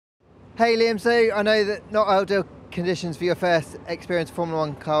Hey Liam, so I know that not ideal conditions for your first experience of Formula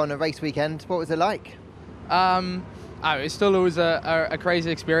One car on a race weekend. What was it like? It still was a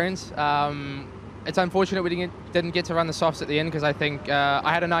crazy experience. It's unfortunate we didn't get to run the softs at the end because I think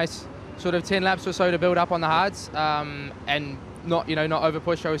I had a nice sort of 10 laps or so to build up on the hards and not over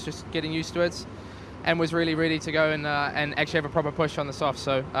push. I was just getting used to it and was really ready to go and actually have a proper push on the softs.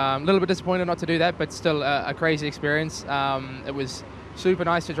 So a little bit disappointed not to do that, but still a crazy experience. It was super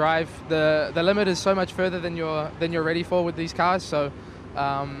nice to drive. The limit is so much further than you're ready for with these cars. So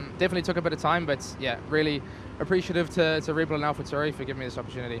definitely took a bit of time, but yeah, really appreciative to Red Bull and AlphaTauri for giving me this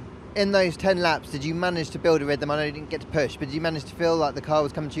opportunity. In those 10 laps, did you manage to build a rhythm? I know you didn't get to push, but did you manage to feel like the car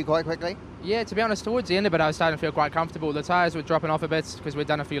was coming to you quite quickly? Yeah, to be honest, towards the end of it, I was starting to feel quite comfortable. The tyres were dropping off a bit because we'd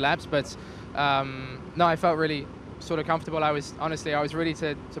done a few laps, but no, I felt really sort of comfortable. I was ready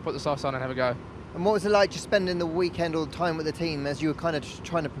to put the softs on and have a go. And what was it like just spending the weekend all the time with the team as you were kind of just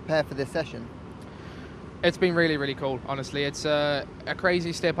trying to prepare for this session? It's been really, really cool, honestly. It's a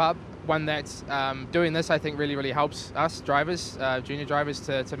crazy step up, one that doing this I think really helps us drivers, junior drivers,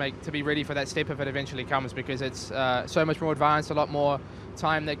 to be ready for that step if it eventually comes, because it's so much more advanced, a lot more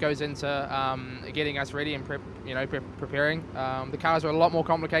time that goes into getting us ready and preparing. The cars are a lot more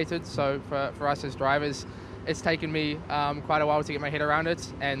complicated, so for us as drivers, it's taken me quite a while to get my head around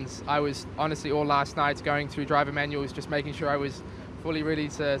it, and I was honestly all last night going through driver manuals, just making sure I was fully ready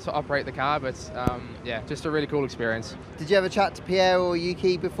to operate the car. But yeah, just a really cool experience. Did you have a chat to Pierre or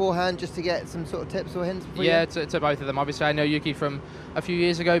Yuki beforehand just to get some sort of tips or hints? Yeah, to both of them. Obviously, I know Yuki from a few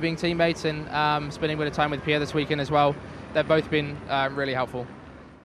years ago being teammates, and spending a bit of time with Pierre this weekend as well. They've both been really helpful.